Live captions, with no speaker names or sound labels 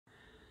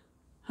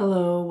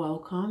Hello,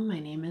 welcome. My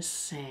name is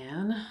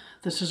San.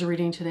 This is a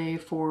reading today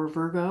for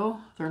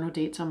Virgo. There are no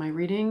dates on my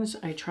readings.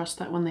 I trust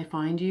that when they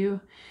find you,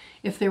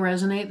 if they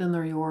resonate, then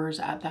they're yours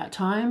at that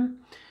time.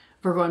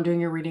 Virgo, I'm doing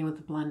your reading with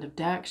a blend of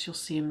decks. You'll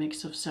see a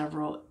mix of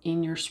several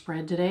in your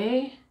spread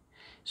today.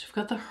 So we've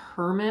got the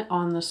Hermit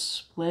on the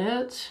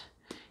split.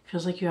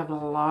 Feels like you have a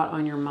lot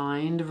on your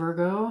mind,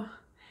 Virgo.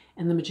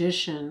 And the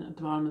Magician at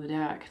the bottom of the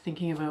deck,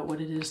 thinking about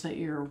what it is that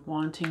you're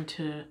wanting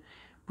to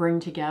bring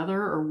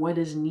together or what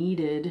is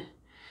needed.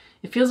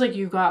 It feels like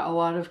you've got a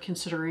lot of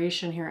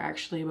consideration here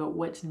actually about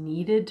what's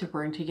needed to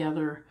bring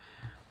together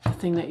the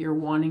thing that you're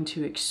wanting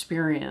to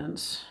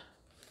experience.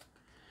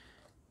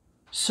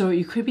 So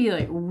you could be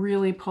like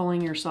really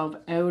pulling yourself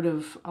out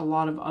of a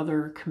lot of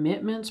other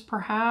commitments,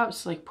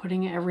 perhaps, like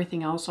putting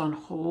everything else on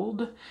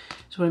hold.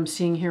 So what I'm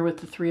seeing here with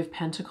the Three of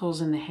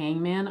Pentacles and the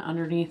Hangman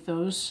underneath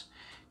those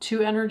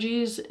two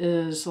energies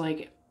is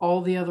like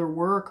all the other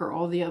work or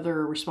all the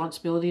other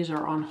responsibilities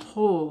are on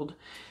hold.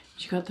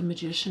 You got the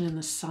Magician and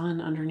the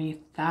Sun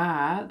underneath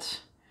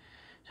that.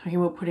 Talking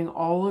about putting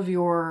all of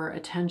your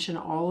attention,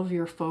 all of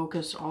your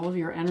focus, all of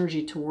your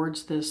energy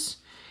towards this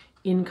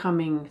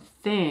incoming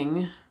thing.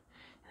 And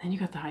then you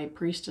got the High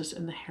Priestess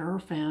and the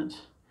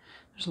Hierophant.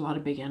 There's a lot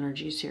of big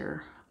energies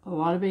here. A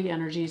lot of big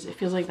energies. It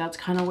feels like that's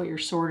kind of what you're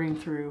sorting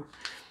through.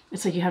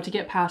 It's like you have to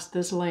get past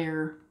this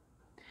layer.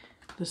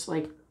 This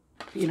like,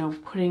 you know,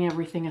 putting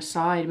everything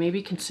aside.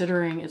 Maybe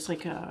considering it's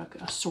like a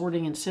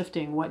sorting and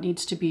sifting. What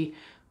needs to be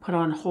put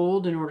on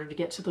hold in order to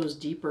get to those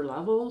deeper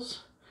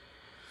levels.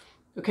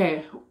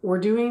 Okay, we're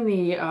doing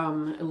the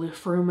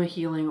Lifruma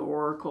Healing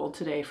Oracle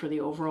today for the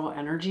overall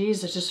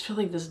energies. I just feel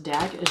like this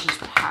deck is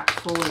just packed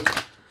full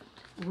of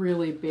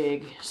really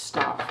big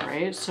stuff,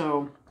 right?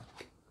 So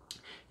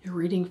your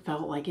reading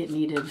felt like it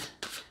needed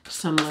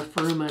some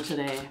Lifruma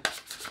today.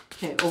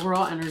 Okay,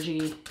 overall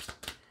energy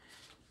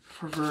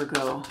for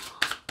Virgo.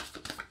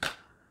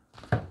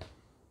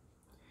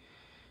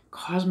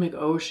 Cosmic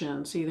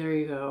Ocean, see, there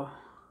you go.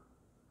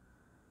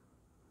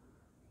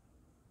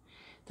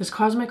 This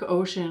cosmic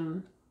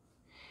ocean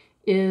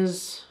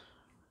is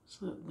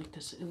like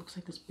this. It looks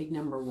like this big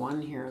number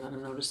 1 here that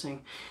I'm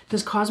noticing.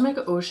 This cosmic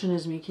ocean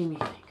is making me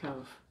think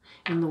of,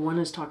 and the one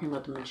is talking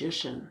about the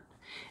Magician.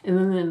 And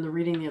then in the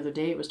reading the other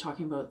day, it was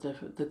talking about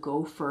the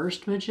Go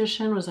First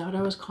Magician. Was that what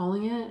I was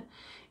calling it?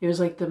 It was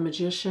like the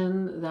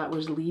magician that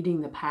was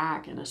leading the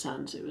pack in a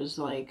sense. It was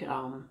like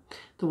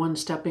the one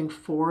stepping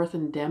forth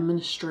and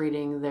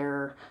demonstrating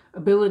their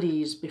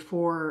abilities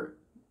before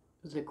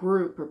the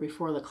group or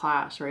before the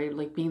class, right?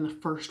 Like being the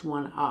first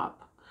one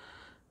up.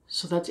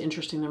 So that's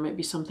interesting. There might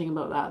be something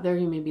about that there.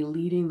 You may be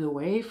leading the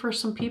way for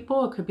some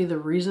people. It could be the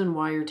reason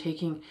why you're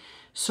taking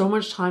so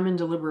much time in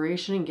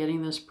deliberation and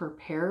getting this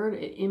prepared.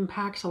 It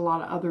impacts a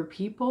lot of other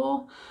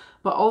people.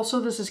 But also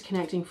this is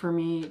connecting for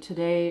me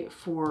today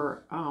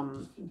for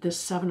this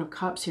 7 of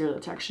Cups here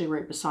that's actually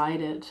right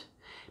beside it.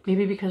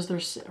 Maybe because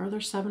are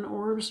there 7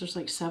 orbs? There's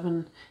like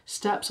 7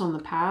 steps on the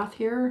path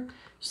here.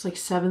 Just like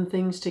 7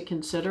 things to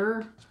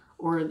consider.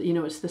 Or, you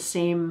know, it's the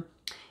same,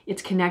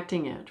 it's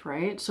connecting it,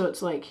 right? So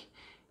it's like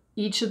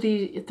each of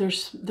these,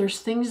 there's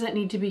things that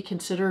need to be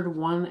considered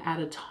one at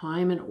a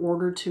time in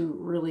order to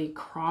really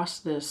cross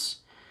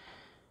this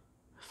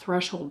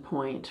threshold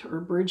point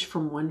or bridge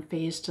from one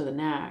phase to the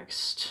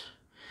next.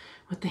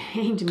 With the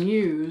Hanged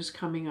Muse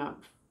coming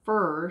up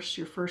first,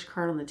 your first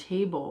card on the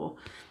table,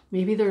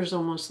 maybe there's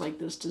almost like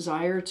this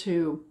desire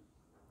to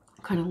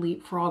kind of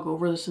leapfrog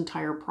over this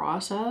entire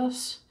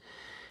process.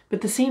 But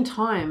at the same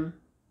time,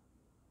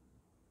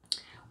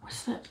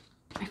 what's that?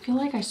 I feel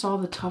like I saw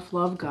the Tough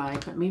Love guy,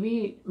 but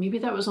maybe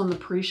that was on the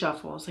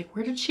pre-shuffle. I was like,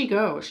 where did she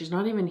go? She's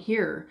not even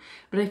here.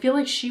 But I feel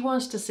like she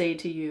wants to say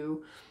to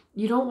you,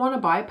 you don't want to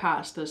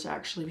bypass this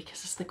actually,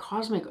 because it's the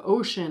cosmic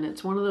ocean.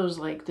 It's one of those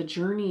like the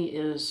journey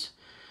is,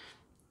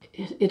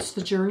 it's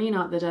the journey,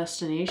 not the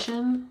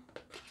destination.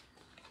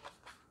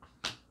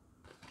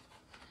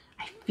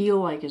 I feel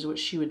like is what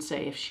she would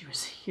say if she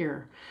was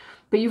here.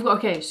 But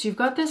okay, so you've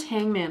got this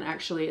Hangman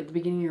actually at the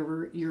beginning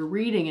of your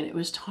reading, and it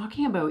was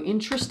talking about,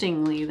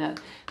 interestingly,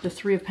 that the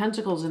Three of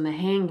Pentacles and the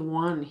Hanged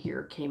One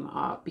here came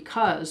up,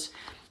 because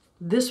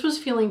this was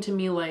feeling to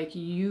me like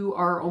you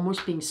are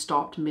almost being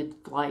stopped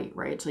mid-flight,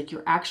 right? It's like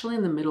you're actually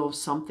in the middle of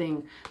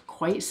something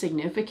quite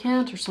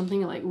significant or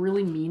something like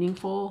really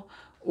meaningful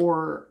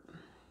or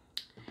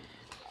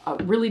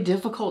really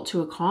difficult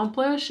to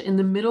accomplish, in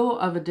the middle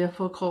of a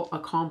difficult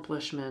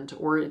accomplishment,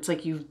 or it's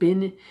like you've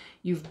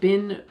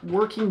been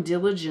working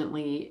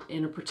diligently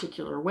in a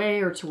particular way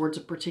or towards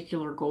a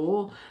particular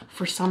goal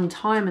for some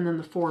time, and then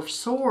the Four of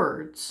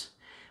Swords,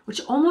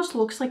 which almost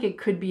looks like it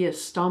could be a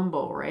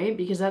stumble, right?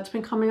 Because that's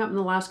been coming up in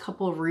the last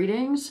couple of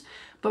readings,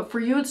 but for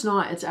you it's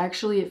not. It's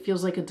actually, it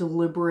feels like a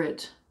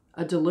deliberate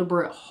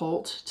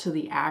halt to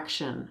the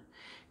action.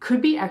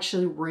 Could be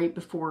actually right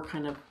before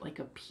kind of like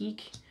a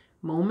peak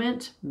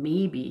moment,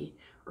 maybe,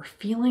 or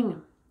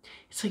feeling,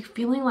 it's like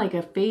feeling like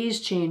a phase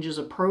change is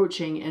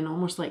approaching and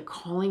almost like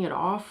calling it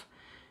off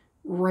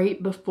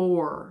right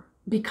before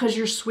because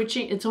you're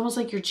switching, it's almost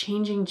like you're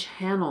changing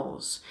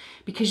channels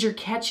because you're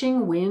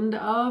catching wind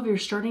of, you're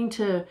starting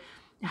to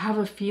have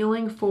a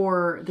feeling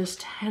for this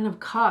 10 of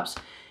Cups.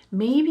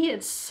 Maybe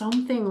it's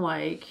something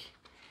like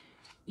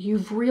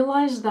you've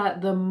realized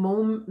that the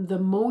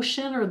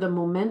motion or the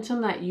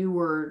momentum that you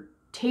were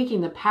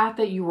taking, the path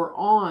that you were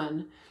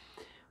on,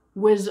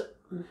 was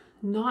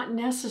not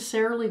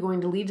necessarily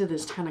going to lead to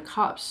this 10 of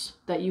Cups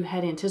that you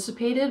had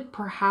anticipated,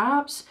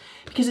 perhaps,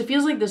 because it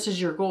feels like this is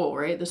your goal,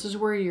 right? This is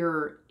where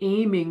you're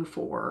aiming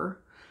for,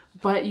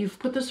 but you've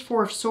put this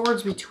 4 of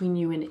Swords between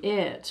you and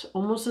it,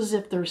 almost as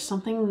if there's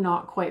something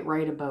not quite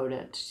right about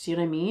it. See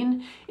what I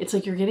mean? It's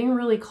like you're getting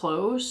really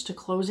close to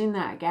closing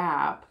that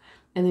gap,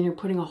 and then you're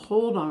putting a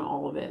hold on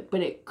all of it.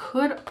 But it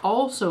could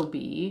also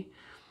be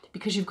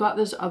because you've got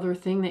this other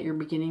thing that you're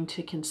beginning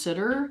to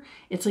consider.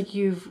 It's like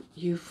you've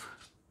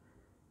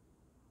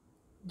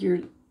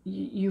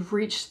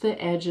reached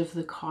the edge of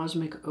the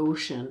cosmic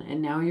ocean,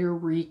 and now you're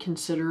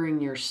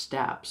reconsidering your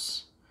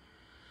steps.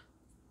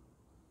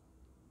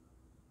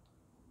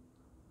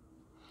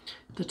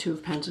 The 2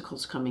 of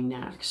Pentacles coming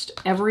next.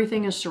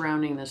 Everything is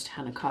surrounding this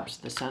 10 of Cups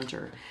at the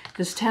center.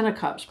 This 10 of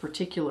Cups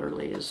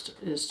particularly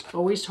is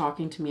always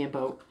talking to me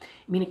about,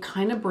 I mean, it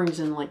kind of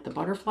brings in like the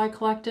Butterfly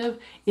Collective.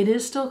 It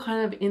is still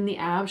kind of in the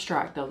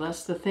abstract though.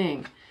 That's the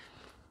thing.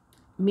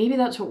 Maybe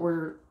that's what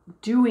we're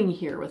doing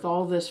here with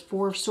all this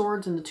 4 of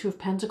Swords and the 2 of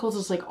Pentacles.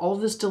 It's like all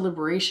this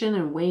deliberation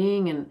and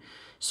weighing and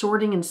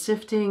sorting and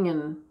sifting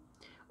and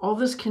all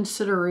this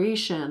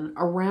consideration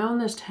around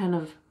this 10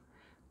 of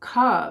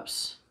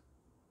Cups,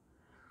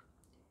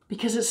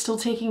 because it's still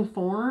taking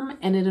form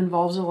and it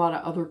involves a lot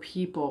of other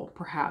people,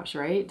 perhaps,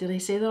 right? Did I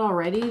say that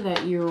already?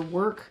 That your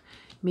work,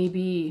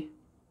 maybe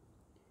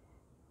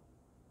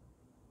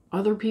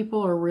other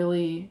people are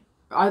really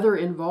either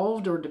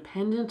involved or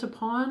dependent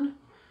upon,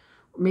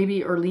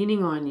 maybe are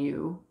leaning on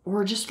you,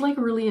 or just like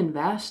really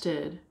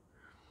invested.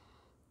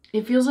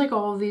 It feels like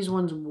all of these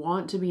ones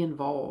want to be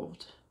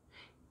involved.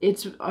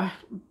 It's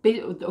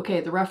okay,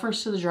 the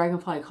reference to the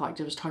Dragonfly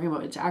Collective is talking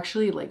about, it's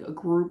actually like a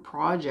group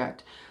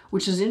project,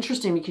 which is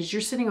interesting because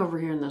you're sitting over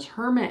here in this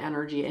Hermit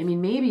energy. I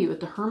mean, maybe with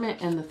the Hermit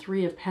and the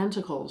 3 of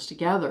Pentacles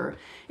together,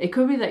 it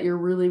could be that you're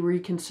really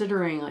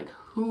reconsidering like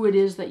who it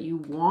is that you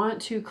want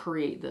to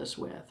create this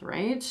with,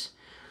 right?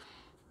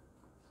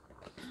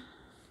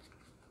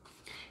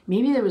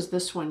 Maybe there was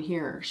this one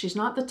here. She's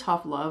not the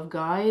tough love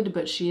guide,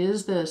 but she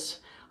is this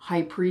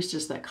High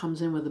Priestess that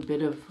comes in with a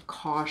bit of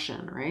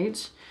caution,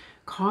 right?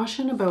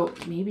 Caution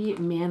about maybe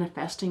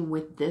manifesting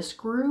with this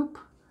group,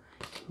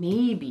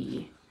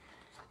 maybe.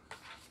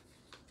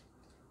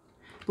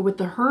 But with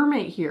the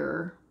Hermit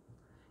here,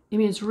 I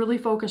mean, it's really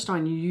focused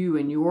on you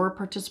and your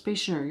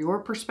participation or your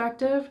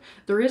perspective.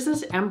 There is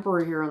this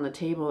Emperor here on the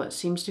table that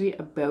seems to be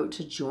about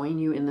to join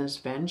you in this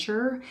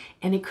venture.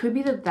 And it could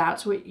be that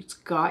that's what's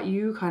got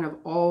you kind of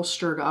all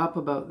stirred up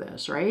about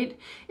this, right?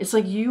 It's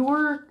like you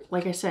were,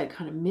 like I said,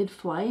 kind of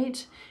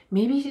mid-flight.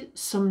 Maybe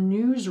some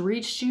news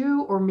reached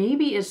you, or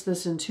maybe it's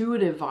this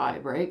intuitive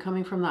vibe, right?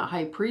 Coming from that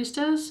High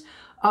Priestess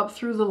up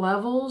through the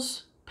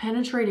levels,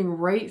 penetrating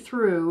right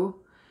through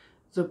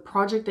the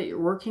project that you're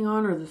working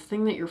on or the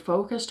thing that you're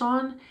focused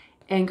on,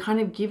 and kind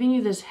of giving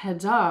you this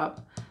heads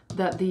up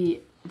that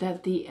the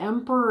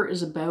Emperor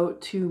is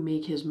about to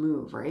make his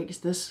move, right? Because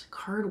this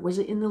card, was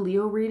it in the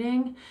Leo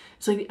reading?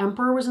 It's like the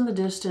Emperor was in the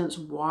distance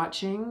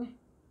watching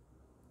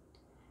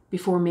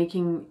before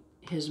making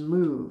his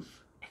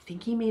move. I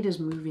think he made his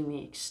move in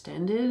the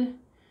extended,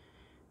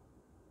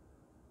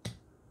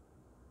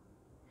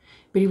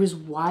 but he was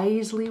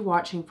wisely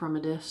watching from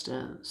a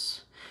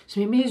distance.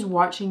 So maybe he's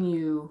watching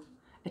you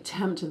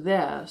attempt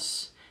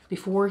this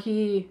before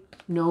he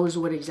knows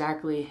what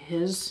exactly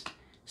his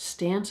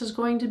stance is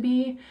going to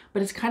be,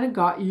 but it's kind of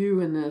got you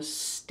in this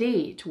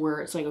state where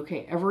it's like,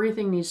 okay,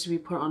 everything needs to be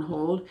put on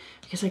hold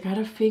because I got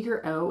to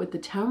figure out with the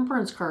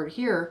Temperance card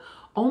here,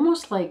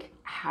 almost like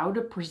how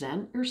to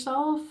present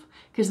yourself,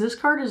 because this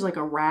card is like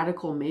a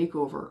radical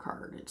makeover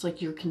card. It's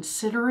like you're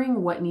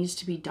considering what needs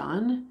to be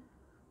done.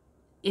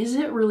 Is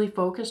it really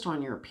focused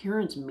on your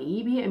appearance?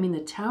 Maybe. I mean, the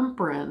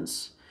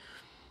Temperance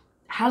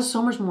has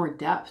so much more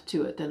depth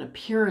to it than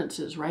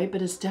appearances, right?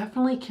 But it's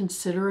definitely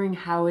considering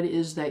how it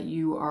is that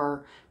you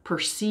are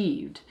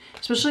perceived,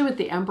 especially with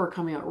the Emperor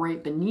coming out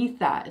right beneath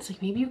that. It's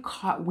like maybe you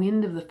caught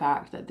wind of the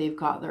fact that they've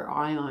got their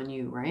eye on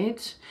you,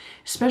 right?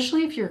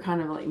 Especially if you're kind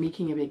of like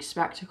making a big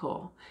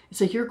spectacle. It's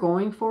like you're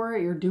going for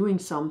it, you're doing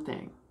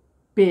something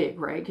big,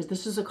 right? Because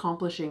this is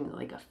accomplishing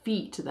like a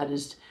feat that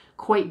is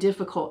quite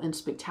difficult and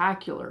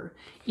spectacular,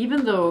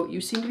 even though you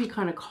seem to be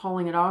kind of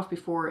calling it off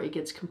before it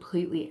gets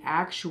completely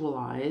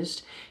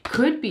actualized.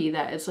 Could be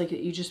that it's like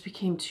you just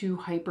became too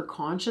hyper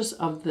conscious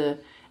of the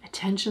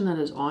attention that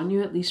is on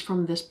you, at least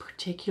from this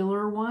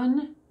particular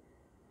one.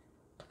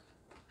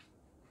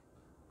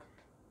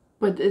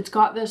 But it's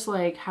got this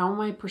like, how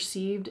am I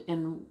perceived,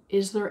 and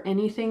is there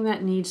anything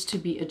that needs to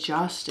be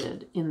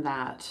adjusted in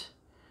that?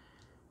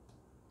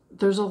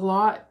 There's a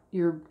lot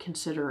you're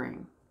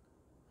considering.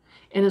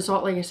 And it's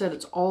all, like I said,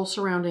 it's all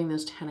surrounding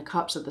this 10 of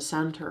Cups at the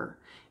center.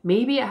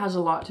 Maybe it has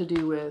a lot to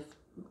do with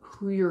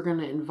who you're going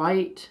to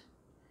invite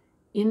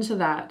into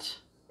that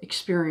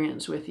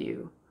experience with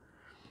you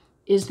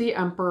is the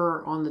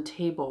Emperor on the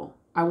table.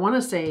 I want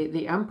to say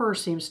the Emperor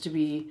seems to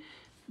be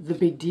the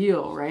big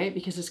deal, right?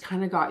 Because it's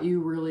kind of got you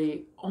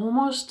really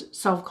almost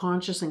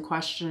self-conscious and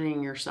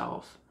questioning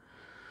yourself.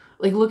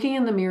 Like looking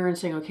in the mirror and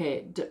saying,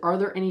 okay, are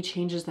there any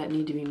changes that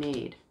need to be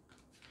made?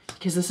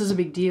 Because this is a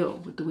big deal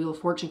with the Wheel of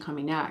Fortune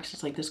coming next.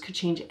 It's like this could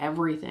change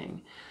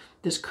everything.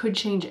 This could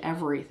change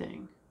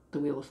everything, the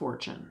Wheel of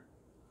Fortune.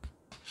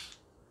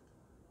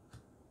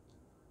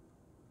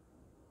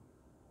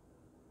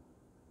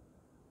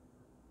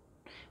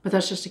 But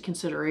that's just a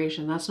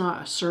consideration. That's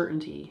not a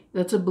certainty.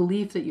 That's a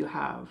belief that you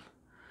have.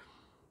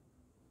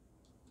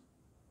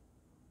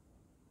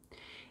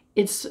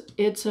 It's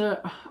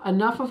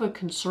enough of a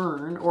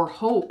concern or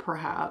hope,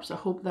 perhaps, a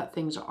hope that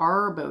things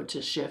are about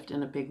to shift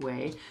in a big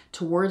way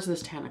towards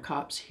this Ten of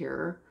Cups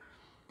here,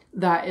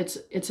 that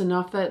it's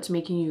enough that it's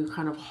making you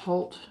kind of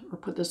halt or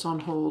put this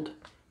on hold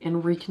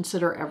and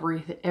reconsider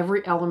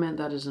every element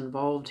that is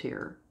involved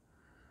here.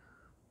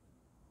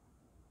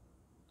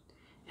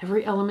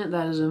 Every element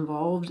that is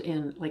involved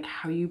in like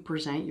how you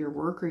present your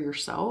work or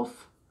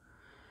yourself.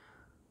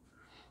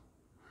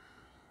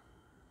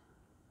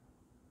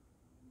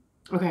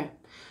 Okay,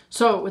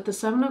 so with the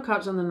Seven of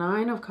Cups and the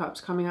Nine of Cups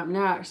coming up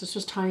next, it's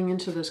just tying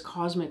into this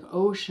cosmic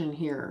ocean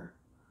here.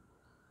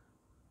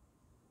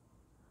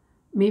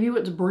 Maybe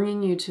what's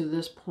bringing you to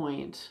this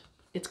point,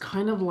 it's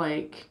kind of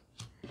like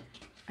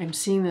I'm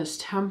seeing this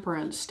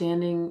Temperance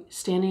standing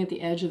at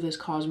the edge of this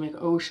cosmic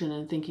ocean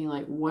and thinking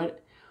like,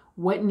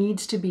 what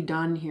needs to be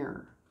done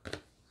here?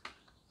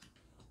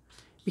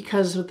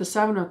 Because with the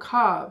Seven of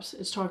Cups,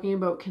 it's talking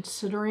about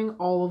considering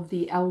all of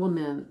the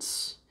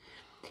elements.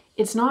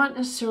 It's not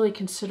necessarily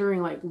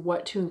considering like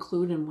what to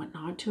include and what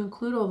not to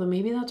include, although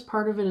maybe that's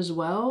part of it as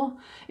well.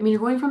 I mean, you're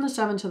going from the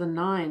 7 to the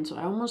 9, so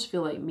I almost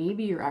feel like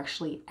maybe you're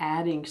actually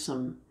adding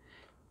some.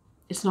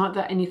 It's not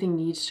that anything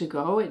needs to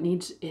go. It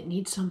needs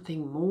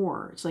something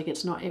more. It's like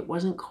it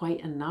wasn't quite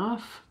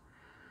enough.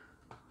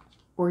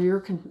 Or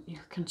you're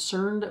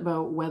concerned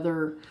about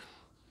whether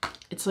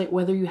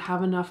you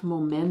have enough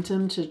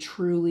momentum to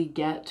truly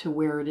get to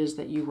where it is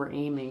that you were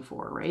aiming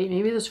for, right?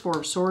 Maybe this Four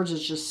of Swords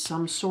is just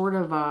some sort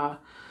of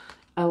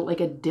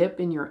like a dip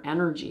in your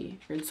energy.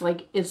 It's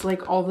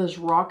like all this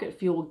rocket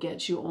fuel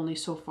gets you only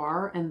so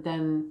far and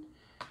then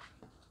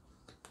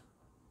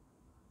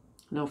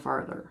no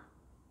farther,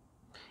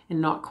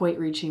 and not quite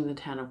reaching the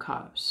Ten of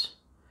Cups.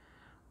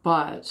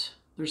 But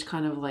there's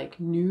kind of like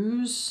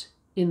news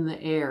in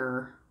the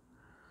air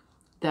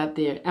that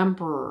the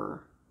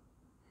Emperor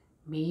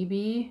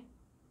maybe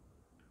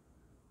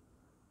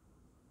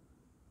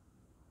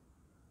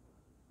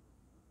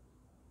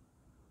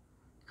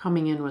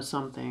coming in with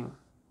something.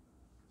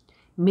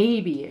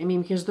 Maybe, I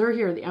mean, because they're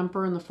here, the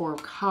Emperor and the Four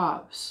of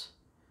Cups.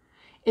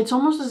 It's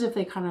almost as if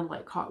they kind of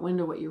like caught wind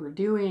of what you were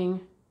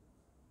doing.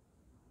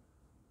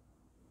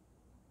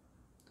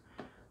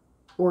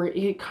 Or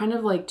it kind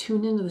of like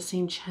tuned into the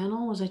same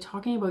channel. Was I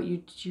talking about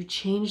you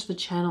changed the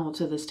channel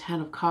to this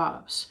Ten of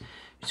Cups?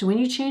 So when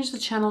you change the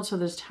channel to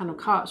this Ten of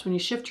Cups, when you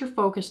shift your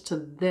focus to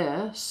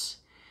this,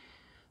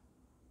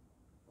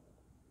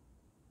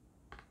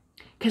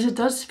 because it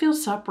does feel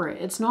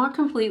separate. It's not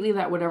completely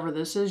that whatever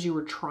this is, you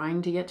were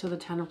trying to get to the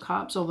Ten of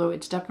Cups, although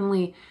it's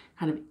definitely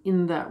kind of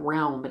in that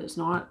realm, but it's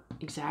not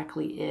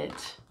exactly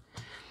it.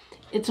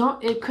 It's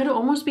not, it could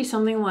almost be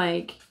something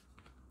like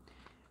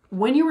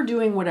when you were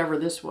doing whatever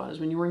this was,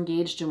 when you were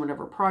engaged in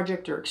whatever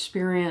project or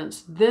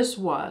experience this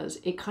was,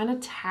 it kind of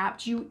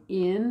tapped you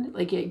in,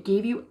 like it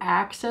gave you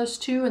access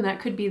to, and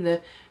that could be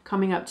the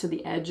coming up to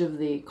the edge of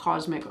the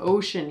cosmic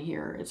ocean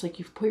here. It's like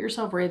you've put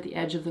yourself right at the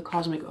edge of the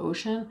cosmic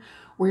ocean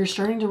where you're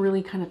starting to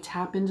really kind of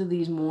tap into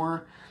these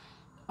more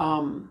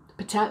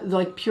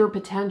like pure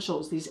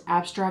potentials, these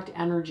abstract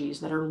energies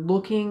that are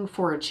looking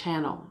for a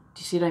channel.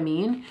 Do you see what I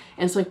mean?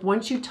 And it's like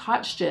once you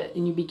touched it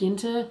and you begin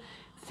to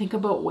think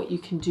about what you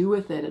can do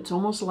with it, it's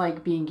almost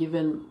like being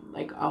given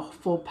like a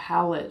full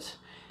palette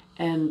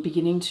and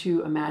beginning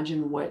to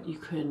imagine what you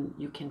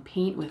can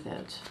paint with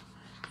it,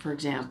 for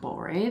example,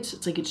 right?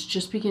 It's like it's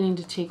just beginning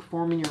to take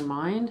form in your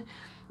mind.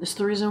 It's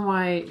the reason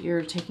why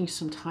you're taking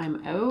some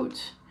time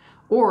out.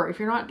 Or if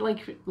you're not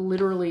like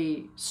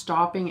literally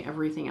stopping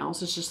everything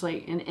else, it's just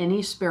like in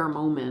any spare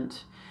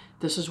moment,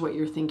 this is what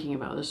you're thinking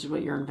about. This is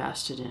what you're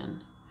invested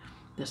in.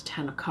 This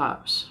Ten of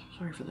Cups.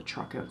 Sorry for the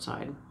truck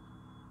outside.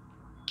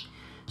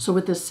 So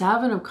with the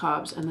Seven of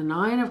Cups and the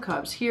Nine of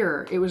Cups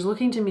here, it was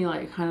looking to me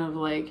like kind of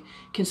like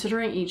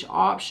considering each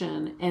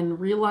option and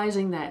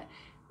realizing that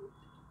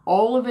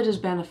all of it is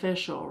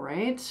beneficial,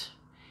 right?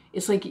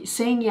 It's like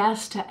saying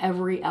yes to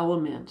every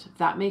element, if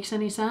that makes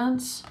any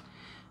sense.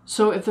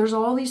 So if there's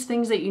all these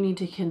things that you need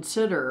to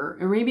consider,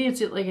 or maybe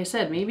it's, like I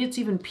said, maybe it's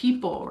even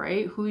people,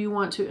 right? Who you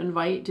want to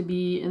invite to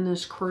be in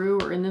this crew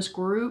or in this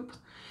group.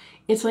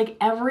 It's like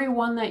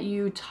everyone that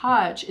you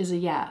touch is a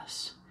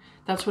yes.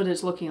 That's what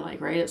it's looking like,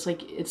 right?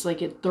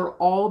 They're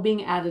all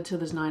being added to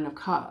this 9 of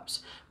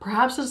Cups.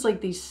 Perhaps it's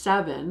like these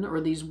 7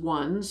 or these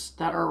ones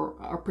that are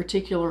a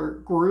particular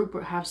group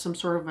or have some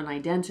sort of an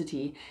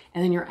identity,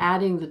 and then you're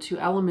adding the 2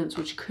 elements,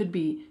 which could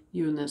be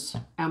you and this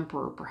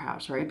Emperor,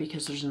 perhaps, right?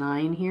 Because there's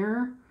 9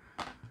 here.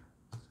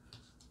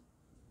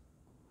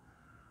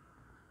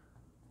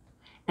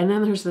 And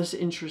then there's this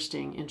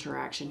interesting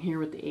interaction here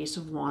with the Ace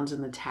of Wands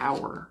and the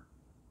Tower.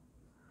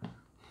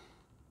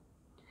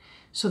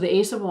 So the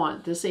Ace of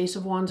Wands, this Ace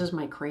of Wands is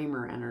my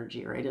Kramer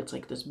energy, right? It's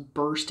like this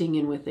bursting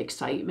in with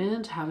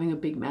excitement, having a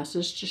big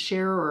message to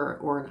share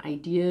or an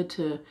idea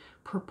to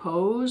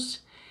propose,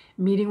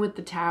 meeting with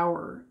the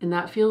Tower. And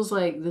that feels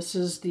like this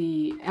is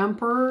the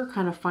Emperor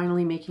kind of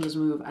finally making his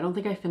move. I don't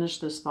think I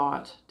finished this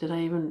thought. Did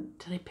I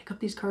pick up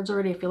these cards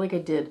already? I feel like I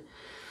did.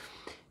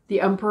 The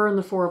Emperor and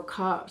the 4 of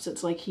Cups,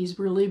 it's like he's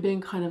really been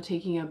kind of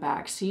taking a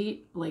back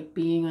seat, like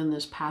being in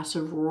this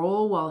passive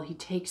role while he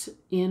takes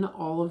in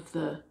all of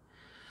the...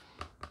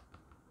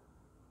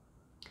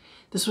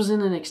 This was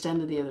in an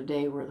extended the other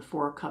day where the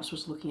 4 of Cups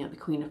was looking at the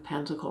Queen of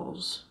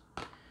Pentacles.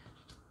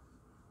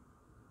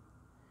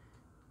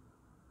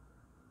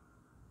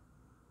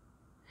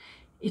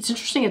 It's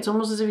interesting. It's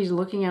almost as if he's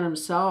looking at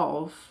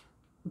himself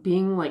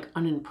being like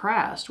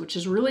unimpressed, which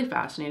is really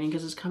fascinating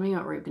because it's coming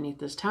out right beneath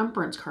this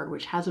Temperance card,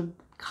 which has a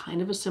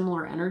kind of a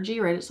similar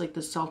energy, right? It's like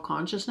this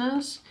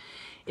self-consciousness.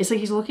 It's like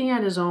he's looking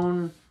at his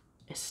own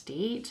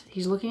estate.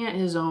 He's looking at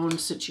his own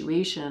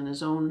situation,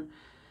 his own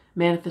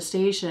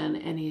manifestation,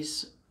 and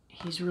he's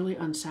really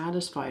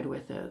unsatisfied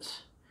with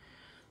it.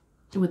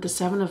 And with the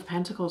 7 of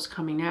Pentacles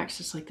coming next,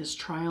 it's like this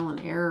trial and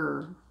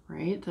error,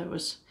 right?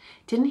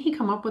 Didn't he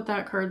come up with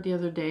that card the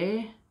other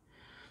day?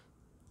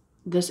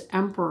 This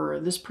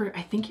Emperor,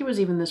 I think he was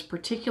even this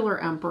particular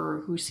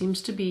Emperor who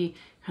seems to be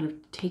kind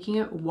of taking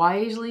it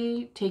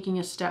wisely, taking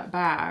a step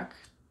back.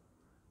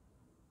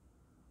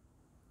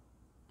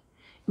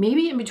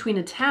 Maybe in between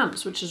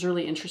attempts, which is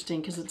really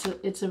interesting because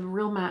it's a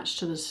real match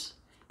to this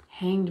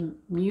Hanged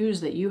Muse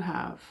that you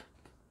have.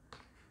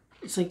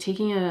 It's like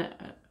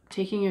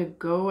having a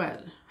go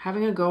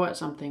at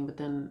something, but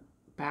then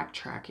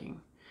backtracking.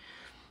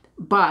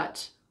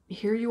 But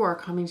here you are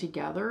coming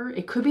together.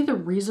 It could be the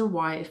reason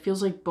why it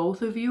feels like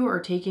both of you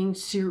are taking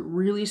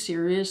really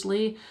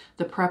seriously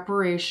the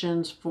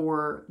preparations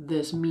for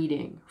this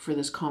meeting, for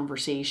this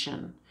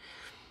conversation.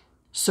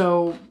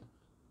 So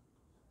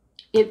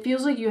it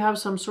feels like you have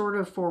some sort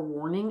of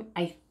forewarning,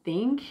 I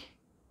think,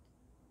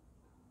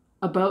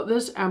 about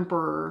this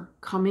Emperor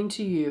coming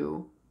to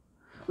you.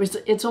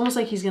 It's almost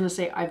like he's going to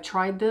say, I've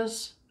tried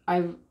this.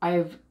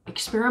 I've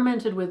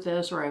experimented with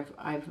this, or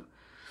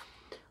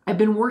I've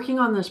been working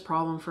on this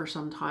problem for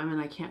some time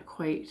and I can't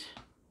quite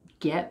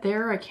get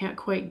there. I can't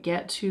quite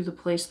get to the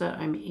place that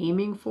I'm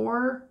aiming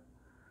for.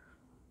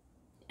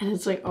 And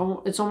it's like,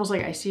 oh, it's almost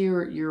like I see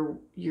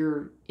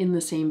you're in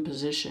the same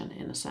position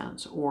in a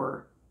sense,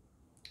 or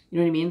you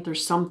know what I mean?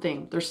 There's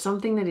something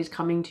that he's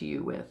coming to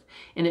you with.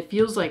 And it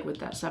feels like with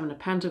that 7 of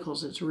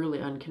Pentacles, it's really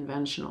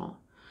unconventional.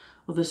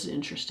 Well, this is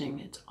interesting.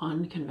 It's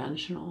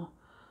unconventional.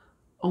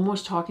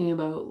 Almost talking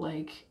about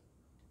like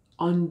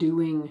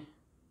undoing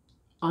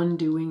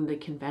the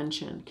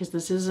convention, because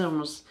this is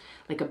almost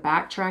like a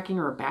backtracking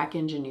or a back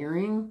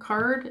engineering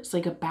card. It's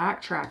like a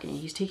backtracking.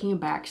 He's taking a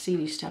back seat.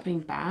 He's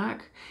stepping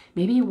back.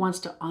 Maybe he wants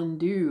to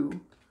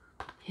undo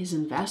his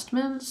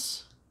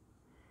investments.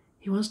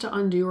 He wants to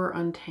undo or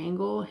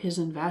untangle his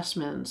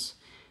investments,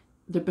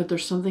 but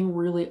there's something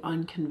really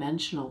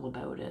unconventional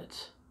about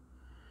it.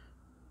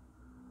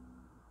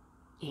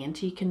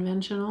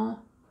 Anti-conventional.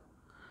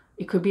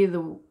 It could be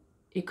the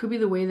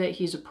way that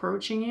he's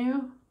approaching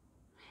you.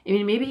 I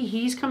mean, maybe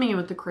he's coming in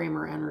with the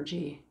Kramer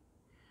energy.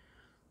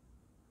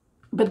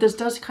 But this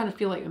does kind of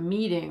feel like a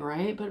meeting,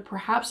 right? But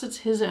perhaps it's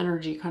his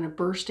energy kind of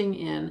bursting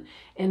in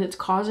and it's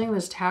causing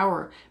this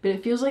Tower. But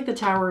it feels like the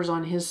Tower is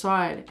on his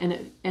side. And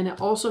it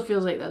also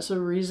feels like that's the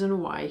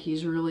reason why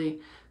he's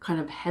really kind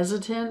of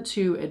hesitant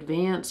to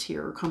advance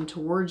here or come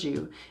towards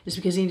you. Is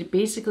because he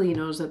basically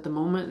knows that the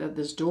moment that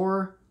this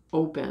door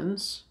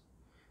opens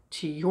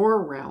to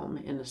your realm,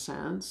 in a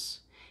sense,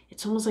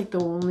 it's almost like the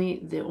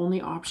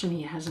only option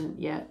he hasn't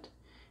yet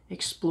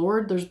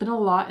explored. There's been a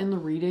lot in the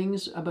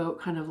readings about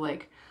kind of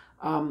like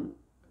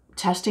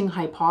testing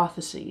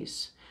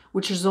hypotheses,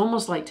 which is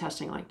almost like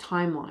testing like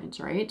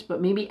timelines, right?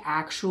 But maybe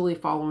actually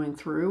following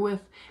through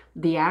with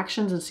the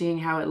actions and seeing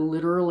how it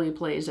literally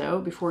plays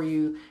out before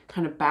you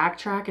kind of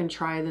backtrack and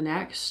try the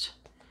next.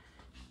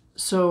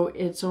 So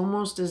it's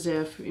almost as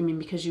if, I mean,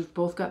 because you've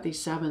both got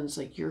these 7s,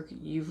 like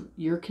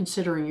you're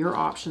considering your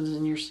options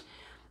and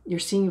you're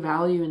seeing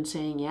value in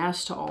saying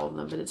yes to all of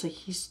them. But it's like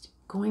he's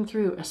going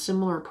through a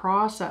similar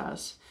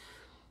process,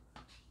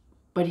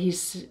 but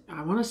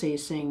I want to say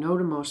he's saying no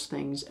to most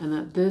things, and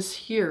that this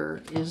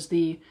here is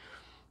the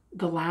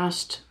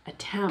last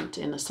attempt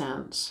in a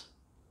sense.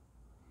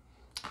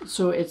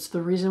 So it's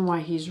the reason why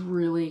he's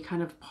really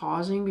kind of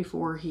pausing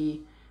before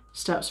he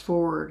steps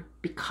forward,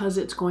 because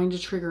it's going to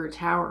trigger a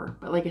Tower.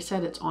 But like I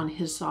said, it's on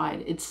his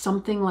side. It's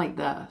something like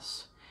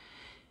this.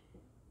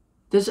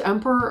 This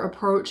Emperor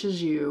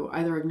approaches you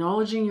either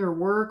acknowledging your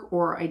work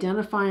or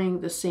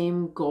identifying the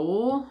same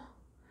goal.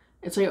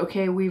 It's like,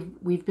 okay,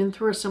 we've been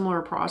through a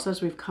similar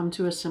process. We've come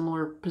to a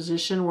similar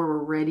position where we're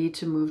ready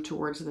to move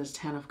towards this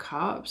 10 of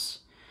Cups,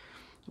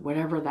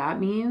 whatever that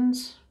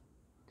means.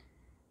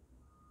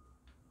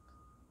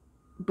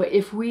 But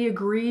if we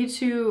agree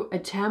to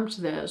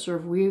attempt this, or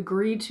if we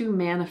agree to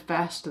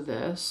manifest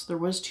this, there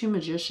was 2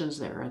 magicians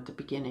there at the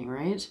beginning,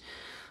 right?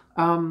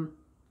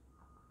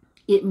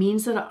 It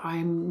means that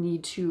I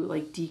need to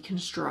like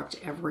deconstruct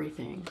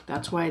everything.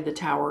 That's why the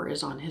Tower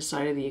is on his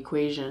side of the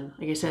equation.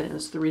 Like I said,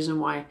 it's the reason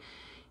why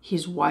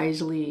he's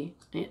wisely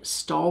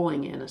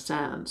stalling in a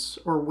sense,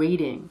 or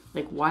waiting,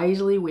 like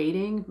wisely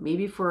waiting,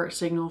 maybe for a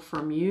signal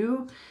from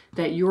you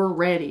that you're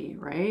ready,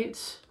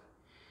 right?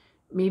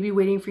 Maybe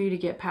waiting for you to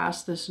get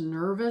past this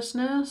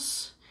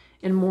nervousness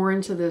and more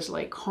into this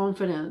like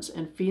confidence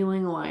and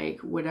feeling like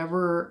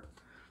whatever,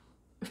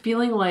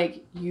 feeling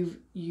like you've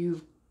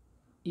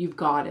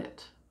got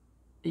it.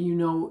 You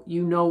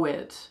know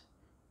it,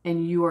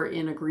 and you are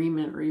in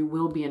agreement, or you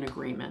will be in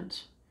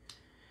agreement.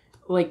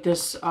 Like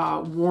this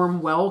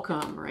warm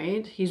welcome,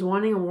 right? He's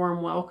wanting a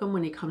warm welcome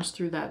when he comes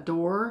through that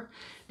door,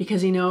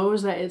 because he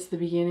knows that it's the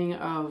beginning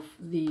of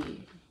the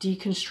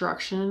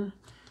deconstruction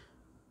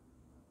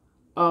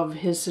of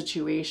his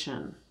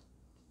situation.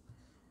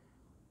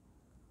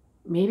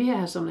 Maybe it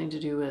has something to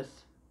do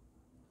with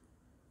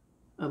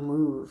a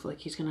move, like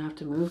he's gonna have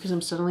to move, because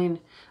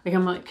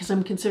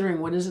I'm considering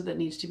what is it that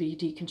needs to be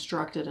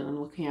deconstructed, and I'm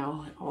looking at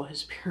all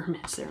his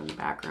pyramids there in the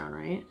background,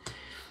 right?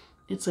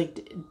 It's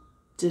like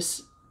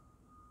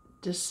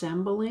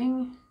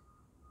dissembling,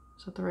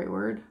 is that the right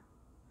word?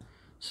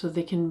 So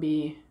they can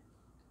be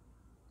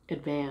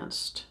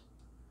advanced.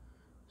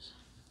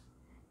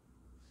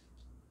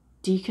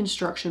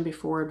 Deconstruction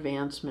before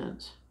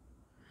advancement.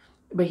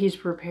 But he's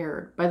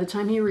prepared. By the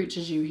time he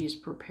reaches you, he's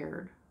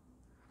prepared.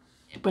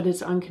 But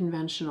it's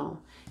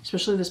unconventional,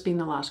 especially this being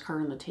the last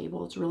card on the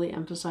table. It's really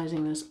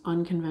emphasizing this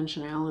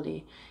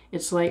unconventionality.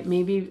 It's like,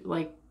 maybe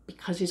like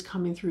because he's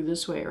coming through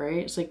this way, right?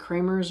 It's like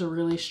Kramer is a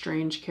really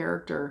strange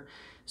character.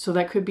 So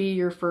that could be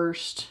your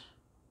first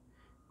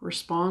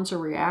response or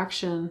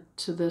reaction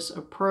to this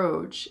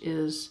approach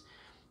is,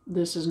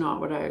 this is not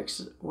what I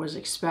was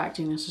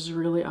expecting. This is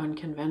really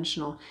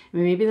unconventional. I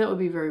mean, maybe that would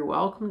be very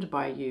welcomed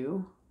by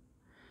you,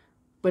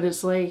 but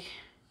it's like,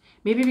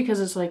 maybe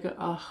because it's like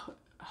a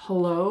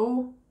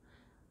hello,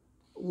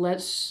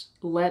 let's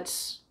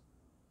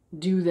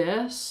do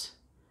this.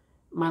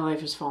 My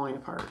life is falling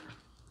apart.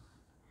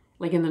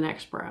 Like in the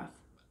next breath.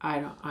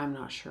 I'm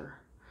not sure.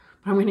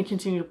 But I'm going to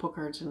continue to pull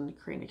cards and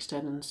create and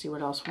extend and see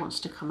what else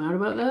wants to come out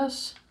about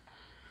this.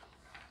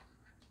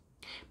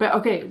 But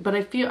okay, but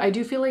I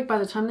do feel like by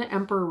the time the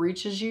Emperor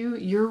reaches you,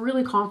 you're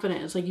really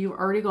confident. It's like you've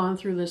already gone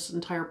through this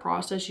entire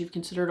process. You've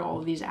considered all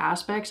of these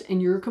aspects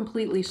and you're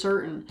completely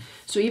certain.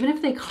 So even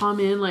if they come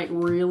in like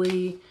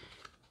really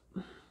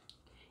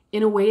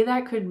in a way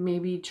that could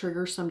maybe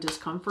trigger some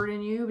discomfort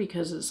in you,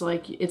 because it's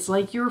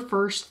like your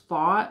first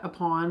thought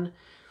upon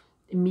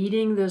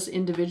meeting this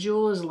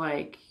individual is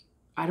like,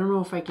 I don't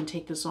know if I can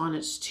take this on.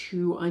 It's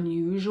too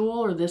unusual,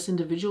 or this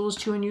individual is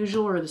too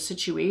unusual, or the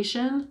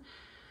situation.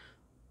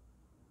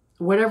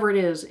 Whatever it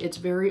is, it's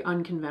very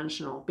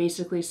unconventional.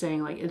 Basically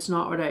saying like, it's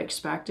not what I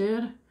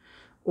expected,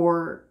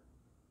 or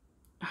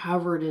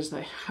however it is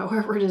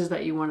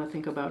that you want to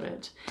think about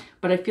it.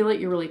 But I feel like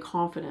you're really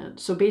confident.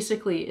 So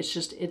basically it's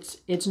just,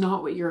 it's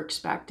not what you're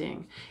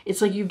expecting.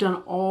 It's like you've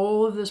done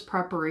all of this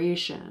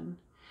preparation.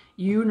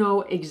 You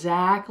know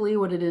exactly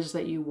what it is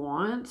that you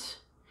want.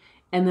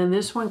 And then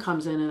this one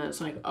comes in and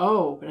it's like,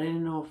 oh, but I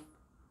didn't know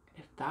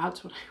if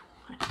that's what I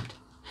wanted.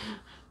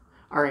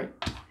 All right.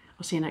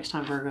 I'll see you next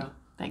time, Virgo.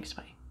 Thanks.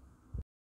 Bye.